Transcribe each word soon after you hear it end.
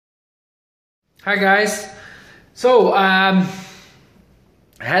Hi guys. So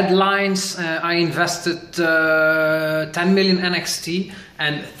headlines, I invested 10 million NXT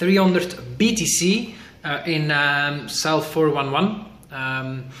and 300 BTC in Cell 411.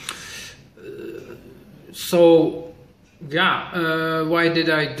 So yeah, why did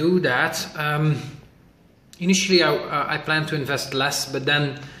I do that? Initially I planned to invest less, but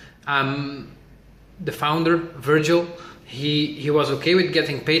then the founder, Virgil, he was okay with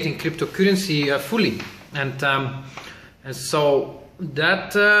getting paid in cryptocurrency fully, and so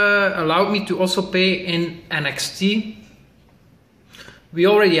that allowed me to also pay in NXT. We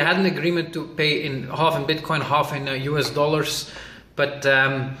already had an agreement to pay in half in Bitcoin, half in US dollars, but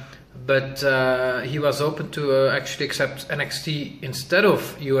he was open to actually accept NXT instead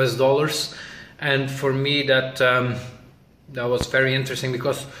of US dollars, and for me that was very interesting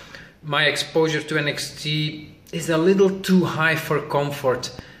because my exposure to NXT is a little too high for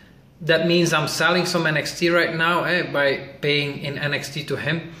comfort. That means I'm selling some NXT right now by paying in NXT to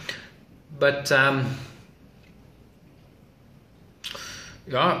him, but I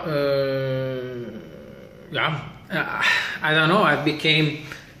don't know. I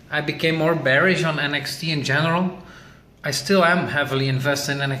became more bearish on NXT in general. I still am heavily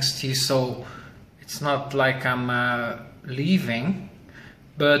invested in NXT, so it's not like I'm leaving,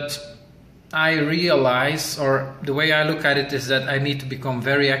 but I realize, or the way I look at it is that I need to become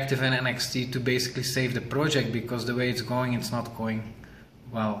very active in NXT to basically save the project, because the way it's not going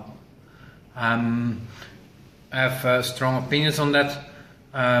well. I have strong opinions on that,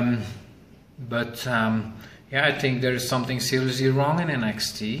 but yeah, I think there is something seriously wrong in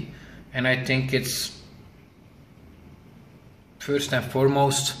NXT, and I think it's first and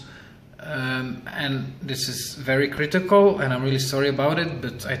foremost, and this is very critical, and I'm really sorry about it,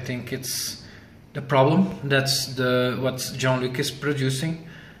 but I think it's the problem. That's what Jean-Luc is producing.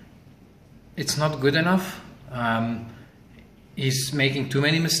 It's not good enough. He's making too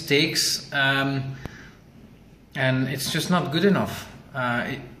many mistakes, and it's just not good enough.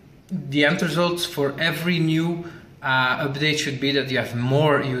 The end results for every new update should be that you have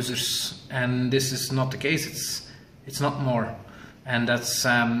more users, and this is not the case. It's not more, and that's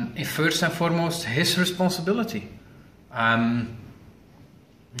first and foremost his responsibility. You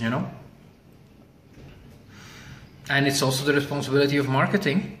know, and it's also the responsibility of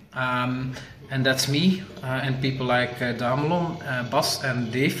marketing, and that's me and people like Damelon, Bas,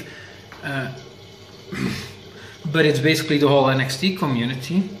 and Dave. But it's basically the whole NXT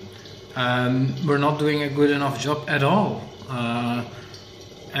community. We're not doing a good enough job at all,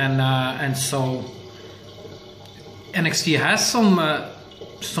 and so NXT has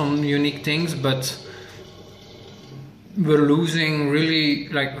some unique things, but we're losing really,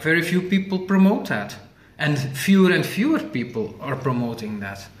 like, very few people promote that, and fewer people are promoting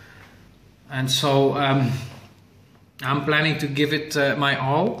that, and so I'm planning to give it my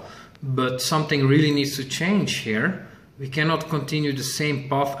all, but something really needs to change here. We cannot continue the same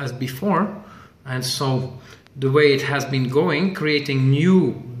path as before, and so the way it has been going, creating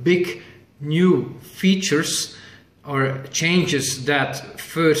big new features or changes that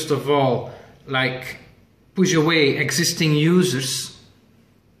first of all like push away existing users,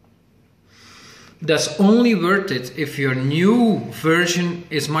 that's only worth it if your new version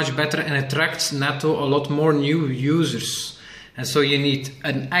is much better and attracts netto a lot more new users. And so you need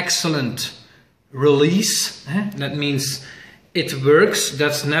an excellent release. That means it works.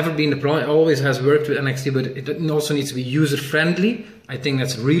 That's never been the problem. It always has worked with NXT, but it also needs to be user friendly. I think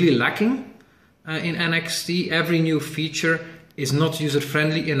that's really lacking in NXT. Every new feature is not user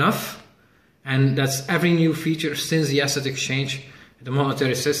friendly enough, and that's every new feature since the asset exchange. The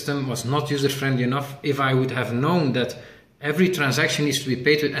monetary system was not user friendly enough. If I would have known that every transaction needs to be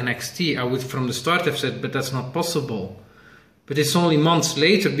paid with NXT, I would from the start have said, but that's not possible. But it's only months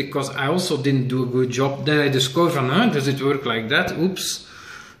later, because I also didn't do a good job, that I discovered, does it work like that? Oops.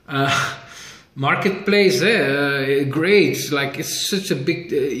 Marketplace, great. Like, it's such a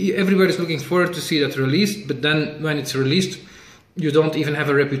big, everybody's looking forward to see that released, but then when it's released, you don't even have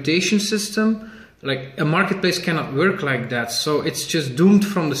a reputation system. Like, a marketplace cannot work like that, so it's just doomed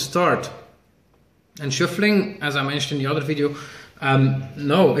from the start. And shuffling, as I mentioned in the other video,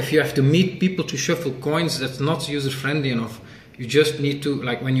 no, if you have to meet people to shuffle coins, that's not user friendly enough. You just need to,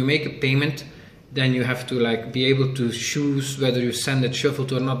 like, when you make a payment, then you have to, like, be able to choose whether you send it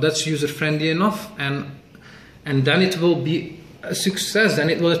shuffled or not. That's user friendly enough, and then it will be a success. Then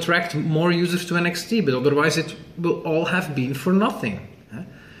it will attract more users to NXT, but otherwise it will all have been for nothing.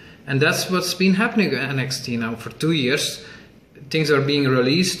 And that's what's been happening at NXT now for 2 years. Things are being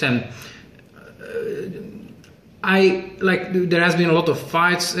released, and I like there has been a lot of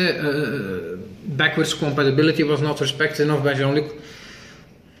fights. Backwards compatibility was not respected enough by Jean-Luc.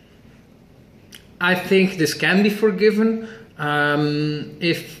 I think this can be forgiven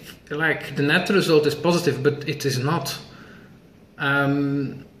if like the net result is positive, but it is not.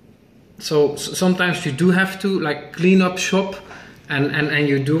 So sometimes you do have to like clean up shop, and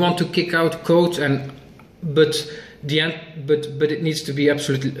you do want to kick out codes, but it needs to be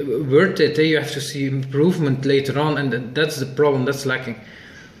absolutely worth it. You have to see improvement later on, and that's the problem that's lacking.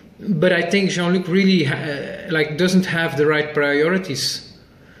 But I think Jean-Luc really like doesn't have the right priorities,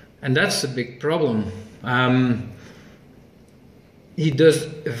 and that's a big problem. He does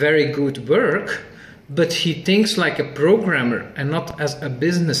very good work, but he thinks like a programmer and not as a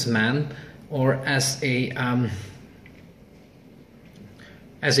businessman or as a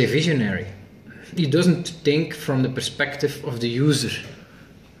visionary. He doesn't think from the perspective of the user.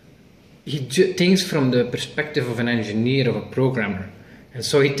 He thinks from the perspective of an engineer, of a programmer. And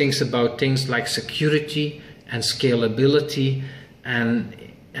so he thinks about things like security and scalability and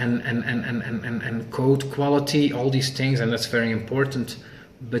code quality, all these things, and that's very important.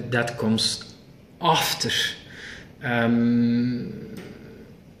 But that comes after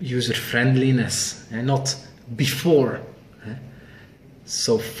user friendliness and not before.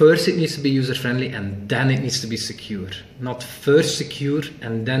 So first it needs to be user friendly and then it needs to be secure, not first secure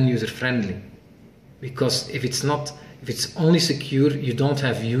and then user friendly. Because if it's only secure, you don't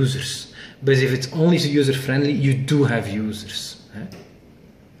have users. But if it's only user friendly, you do have users.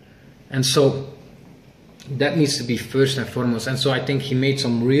 And so that needs to be first and foremost. And so I think he made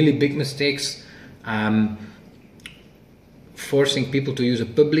some really big mistakes, forcing people to use a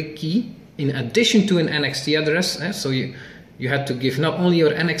public key in addition to an NXT address. So you had to give not only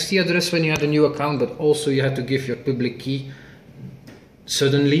your NXT address when you had a new account, but also you had to give your public key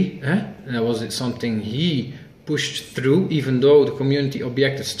suddenly. That was something he pushed through, even though the community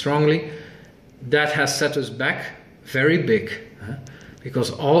objected strongly. That has set us back very big.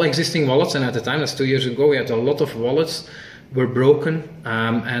 Because all existing wallets, and at the time, that's 2 years ago, we had a lot of wallets were broken,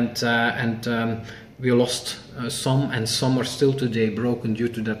 and we lost some, and some are still today broken due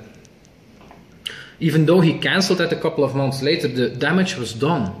to that. Even though he cancelled that a couple of months later, the damage was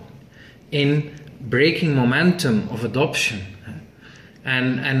done in breaking momentum of adoption.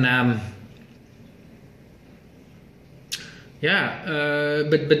 But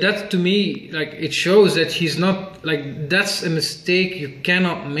that to me, like, it shows that he's not, like, that's a mistake you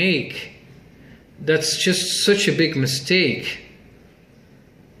cannot make. That's just such a big mistake.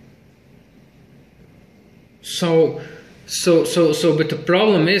 But the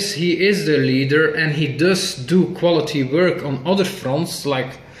problem is, he is the leader and he does do quality work on other fronts.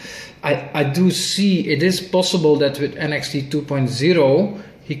 Like, I do see it is possible that with NXT 2.0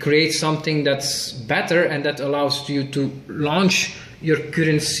 he creates something that's better and that allows you to launch your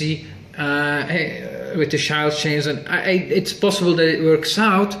currency with the child chains, and it's possible that it works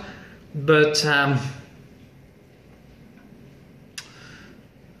out, but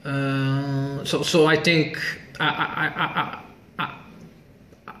so I think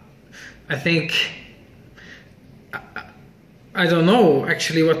I don't know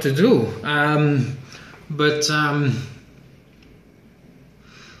actually what to do, I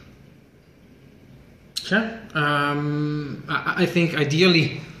think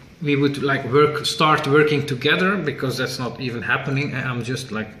ideally we would like start working together, because that's not even happening. I'm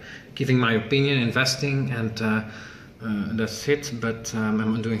just like giving my opinion, investing, and that's it. But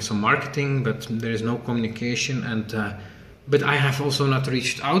I'm doing some marketing, but there is no communication, and but I have also not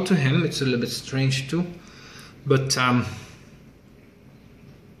reached out to him. It's a little bit strange too, but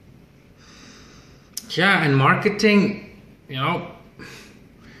yeah, and marketing, you know,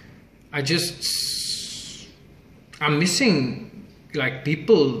 I'm missing like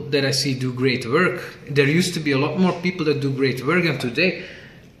people that I see do great work. There used to be a lot more people that do great work, and today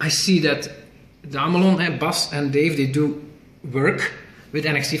I see that Damelon and Bas and Dave, they do work with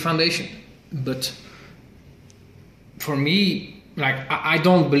NXT Foundation, but for me, like, I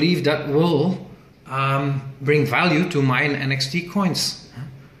don't believe that will bring value to my NXT coins.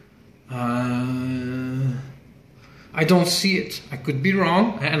 I don't see it. I could be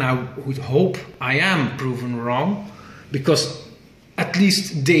wrong, and I would hope I am proven wrong, because at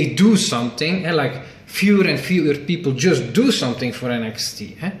least they do something, and like fewer and fewer people just do something for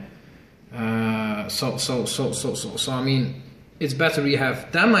NXT. So I mean, it's better we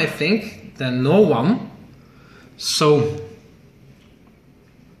have them, I think, than no one. So,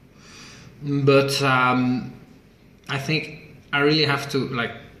 but I think I really have to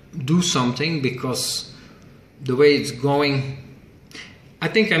like do something, because the way it's going, I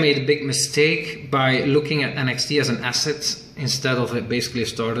think I made a big mistake by looking at NXT as an asset instead of basically a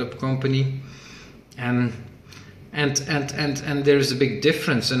startup company. And there is a big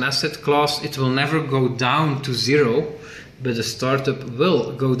difference. An asset class, it will never go down to zero, but a startup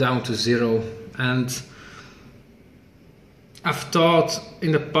will go down to zero. And I've thought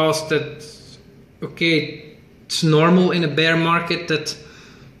in the past that, okay, it's normal in a bear market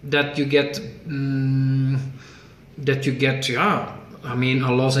that you get I mean,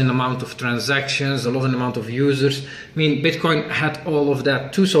 a loss in amount of transactions, a loss in amount of users. I mean, Bitcoin had all of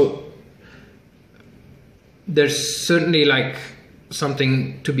that too, so there's certainly like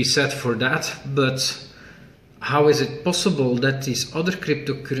something to be said for that. But how is it possible that these other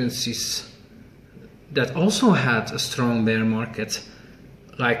cryptocurrencies that also had a strong bear market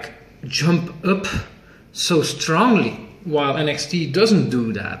like jump up so strongly while NXT doesn't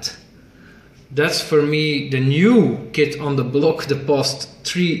do that? That's for me the new kid on the block the past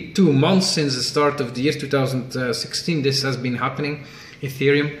 2 months since the start of the year 2016. This has been happening.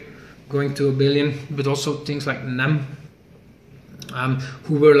 Ethereum going to $1 billion, but also things like NEM,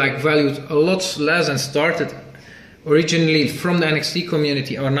 who were like valued a lot less and started originally from the NXT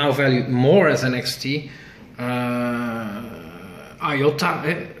community, are now valued more as NXT.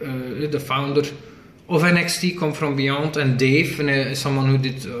 IOTA, the founder of NXT, come from beyond, and Dave, someone who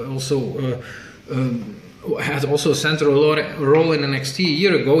did also had also a central role in NXT a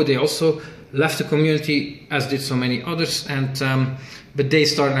year ago. They also left the community, as did so many others, and but they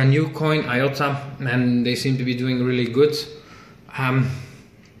started a new coin, IOTA, and they seem to be doing really good.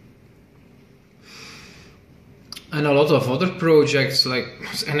 And a lot of other projects like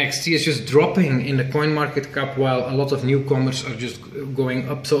NXT is just dropping in the coin market cap while a lot of newcomers are just going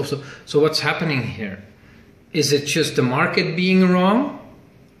up. So what's happening here? Is it just the market being wrong?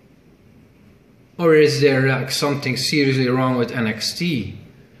 Or is there like something seriously wrong with NXT?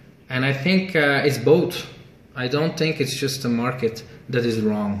 And I think it's both. I don't think it's just the market that is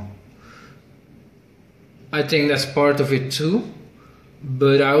wrong. I think that's part of it too.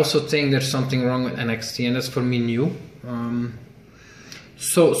 But I also think there's something wrong with NXT, and that's for me new.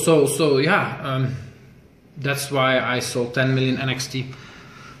 That's why I sold 10 million NXT.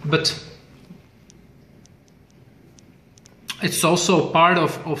 But it's also part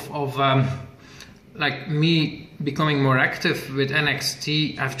of like me becoming more active with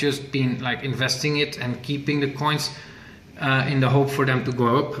NXT. I've just been like investing it and keeping the coins in the hope for them to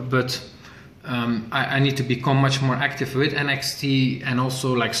go up. But I need to become much more active with NXT and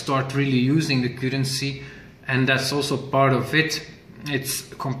also like start really using the currency, and that's also part of it. It's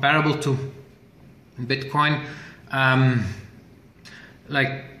comparable to Bitcoin.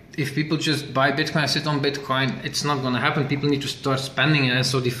 Like if people just buy Bitcoin and sit on Bitcoin, it's not going to happen. People need to start spending it. And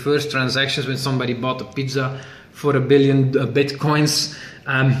so the first transactions when somebody bought a pizza for $1 billion Bitcoins,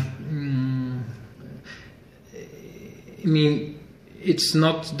 I mean, it's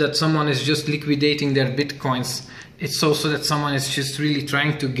not that someone is just liquidating their Bitcoins. It's also that someone is just really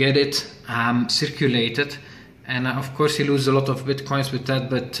trying to get it circulated. And of course he loses a lot of Bitcoins with that,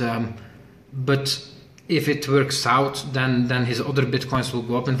 but if it works out, then his other Bitcoins will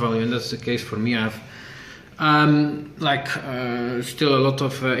go up in value, and that's the case for me. I have still a lot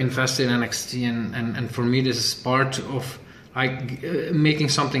of invested in NXT, and for me this is part of like making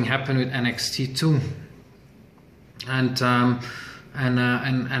something happen with NXT too. I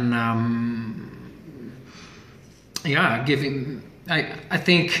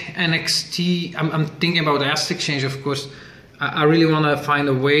think NXT, I'm thinking about the asset exchange, of course. I really want to find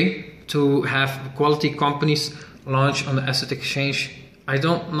a way to have quality companies launch on the asset exchange. I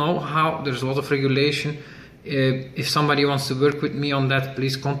don't know how, there's a lot of regulation. If somebody wants to work with me on that,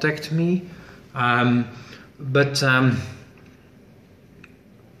 please contact me. I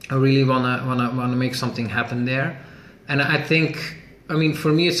really wanna make something happen there. And I think, I mean,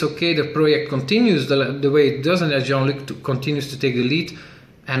 for me it's okay, the project continues the way it does, and that Jean-Luc continues to take the lead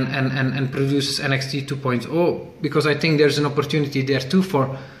and produces NXT 2.0, because I think there's an opportunity there too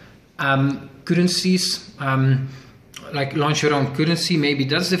for currencies, like launch your own currency. Maybe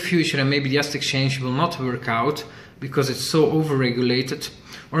that's the future, and maybe the asset exchange will not work out because it's so over-regulated.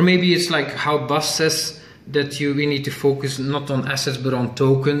 Or maybe it's like how Bas says, that we need to focus not on assets but on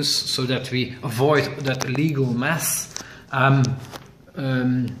tokens, so that we avoid that legal mess.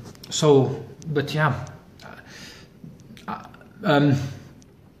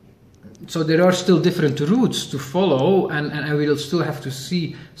 So there are still different routes to follow, and we will still have to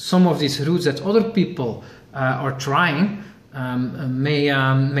see some of these routes that other people are trying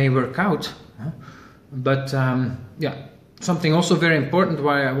may work out. But something also very important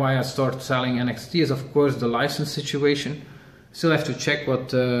why I start selling NXT is, of course, the license situation. Still have to check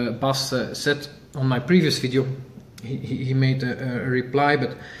what Bas said on my previous video. He made a reply,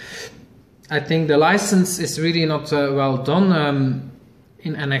 but I think the license is really not well done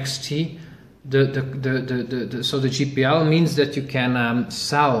in NXT. So the GPL means that you can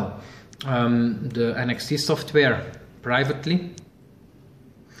sell the NXT software privately,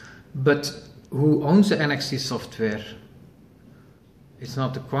 but who owns the NXT software? It's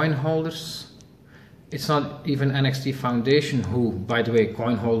not the coin holders. It's not even NXT Foundation, who, by the way,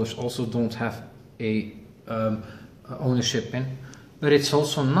 coin holders also don't have a ownership in. But it's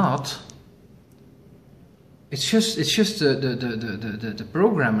also not. It's just the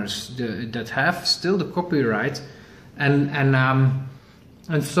programmers that have still the copyright, and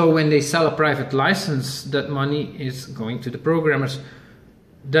so when they sell a private license, that money is going to the programmers.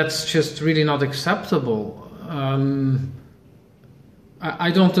 That's just really not acceptable.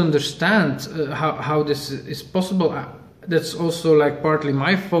 I don't understand how this is possible. That's also like partly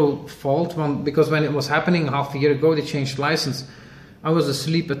my fault, because when it was happening half a year ago, they changed license. I was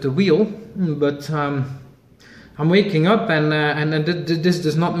asleep at the wheel, but I'm waking up, and this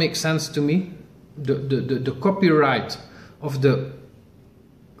does not make sense to me. The copyright of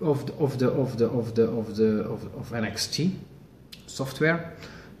NXT software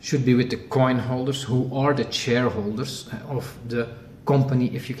should be with the coin holders, who are the shareholders of the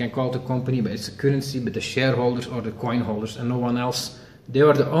company, if you can call it a company, but it's a currency, but the shareholders are the coin holders and no one else. They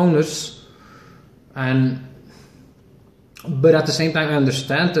are the owners. But at the same time, I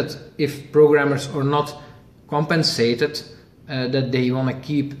understand that if programmers are not compensated, that they want to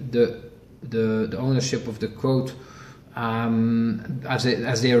keep the ownership of the code,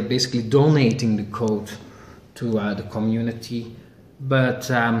 as they are basically donating the code to the community. But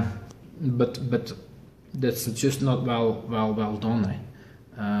that's just not well done.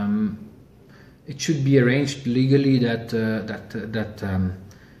 It should be arranged legally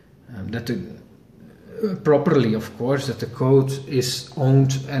properly, of course, that the code is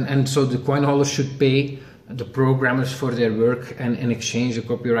owned, and so the coin holders should pay the programmers for their work, and in exchange the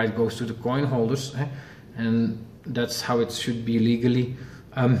copyright goes to the coin holders, and that's how it should be legally.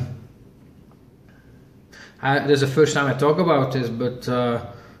 This is the first time I talk about this, but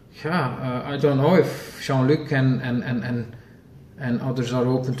I don't know if Jean-Luc and others are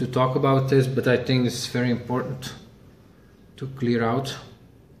open to talk about this, but I think it's very important to clear out.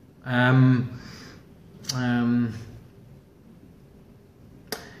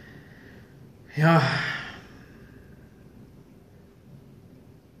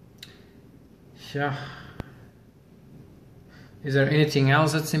 Yeah. Is there anything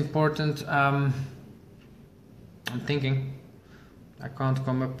else that's important? I'm thinking. I can't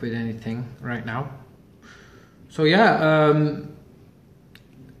come up with anything right now. So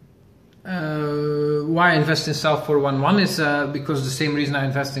why invest in South 411 is because the same reason I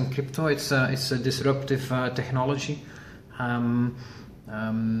invest in crypto. It's a disruptive technology. The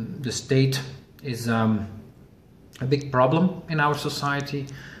state is a big problem in our society.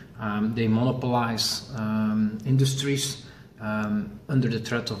 They monopolize industries under the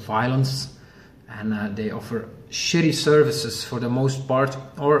threat of violence, and they offer shitty services for the most part,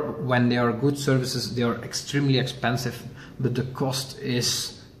 or when they are good services, they are extremely expensive, but the cost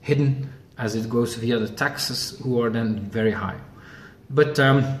is hidden as it goes via the taxes, who are then very high. But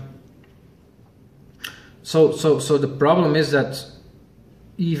so the problem is that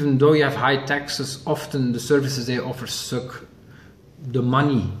even though you have high taxes, often the services they offer suck. The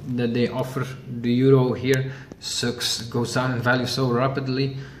money that they offer, the euro here, sucks, goes down in value so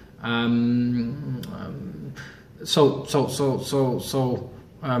rapidly.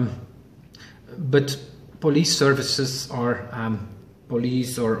 But police services, or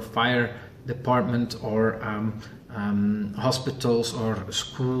police or fire department, or hospitals or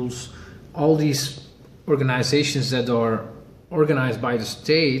schools, all these organizations that are organized by the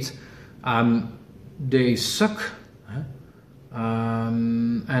state, they suck.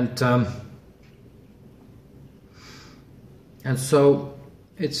 And so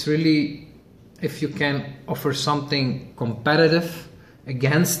it's really, if you can offer something competitive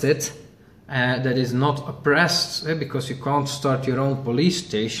against it, that is not oppressed, because you can't start your own police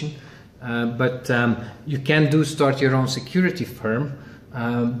station, but you can start your own security firm,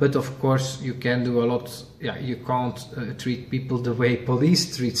 but of course you can do a lot. You can't treat people the way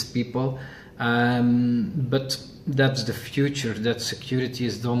police treats people, but that's the future, that security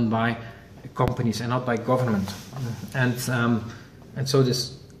is done by companies and not by government. And so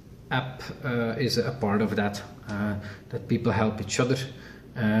this app is a part of that, that people help each other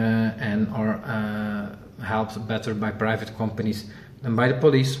and are helped better by private companies than by the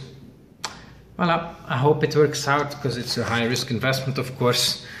police. Well, I hope it works out, because it's a high risk investment, of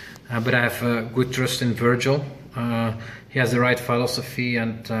course. But I have good trust in Virgil. He has the right philosophy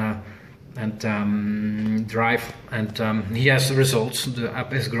and drive, and he has results. The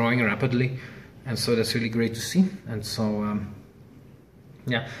app is growing rapidly, and so that's really great to see. And so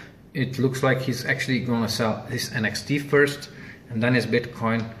yeah, it looks like he's actually going to sell his NXT first and then his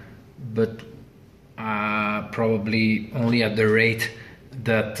Bitcoin, but probably only at the rate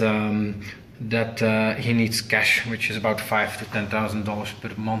that he needs cash, which is about $5,000 to $10,000 per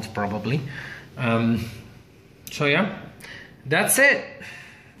month probably. So yeah, that's it.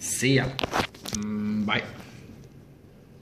 See ya. Bye.